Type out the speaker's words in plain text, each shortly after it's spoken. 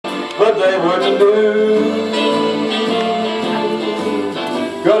but they wouldn't do.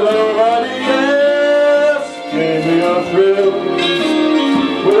 'Cause nobody else gave me a thrill.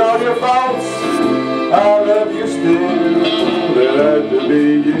 With all your faults, I love you still. It had to be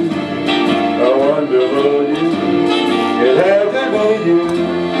you, a wonderful you. It had to be you.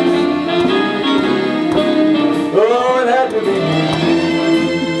 Oh, it had to be you.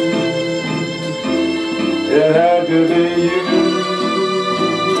 It had to be you.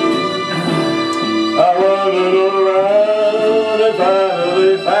 I wandered around and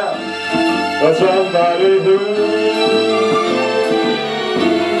finally found somebody who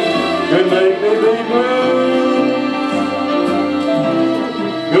could make me be blue,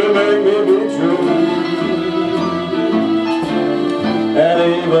 could make me be true, and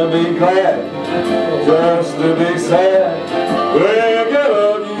even be glad just to be sad thinking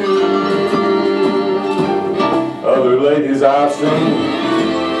of you. Other ladies I've seen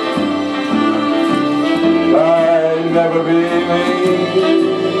might never be me.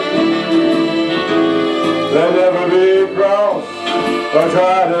 They'll never be cross or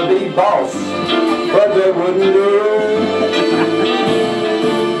try to be boss, but they wouldn't do.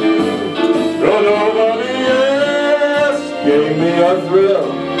 No, nobody else gave me a thrill.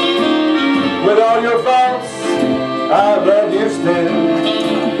 With all your faults, I love you still.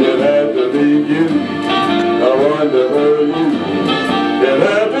 It had to be you, I wonderful you. It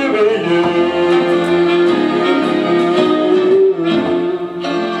had to be you.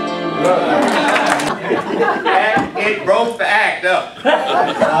 It broke the act up.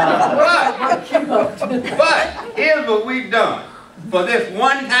 But here's what we've done. For this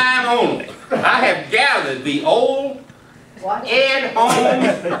one time only, I have gathered the old Ed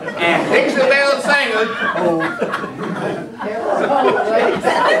Holmes and Dixie Belles singers.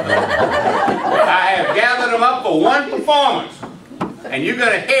 I have gathered them up for one performance, and you're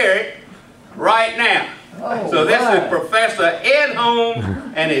going to hear it right now. So this is Professor Ed Holmes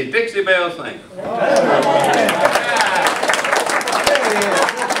and his Dixie Belles singers.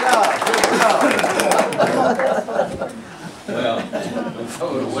 Well, don't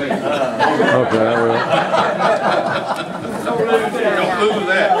throw it away. Okay, Don't lose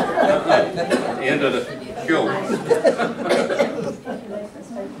that. End of the show.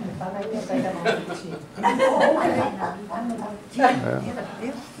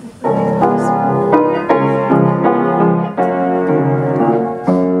 yeah.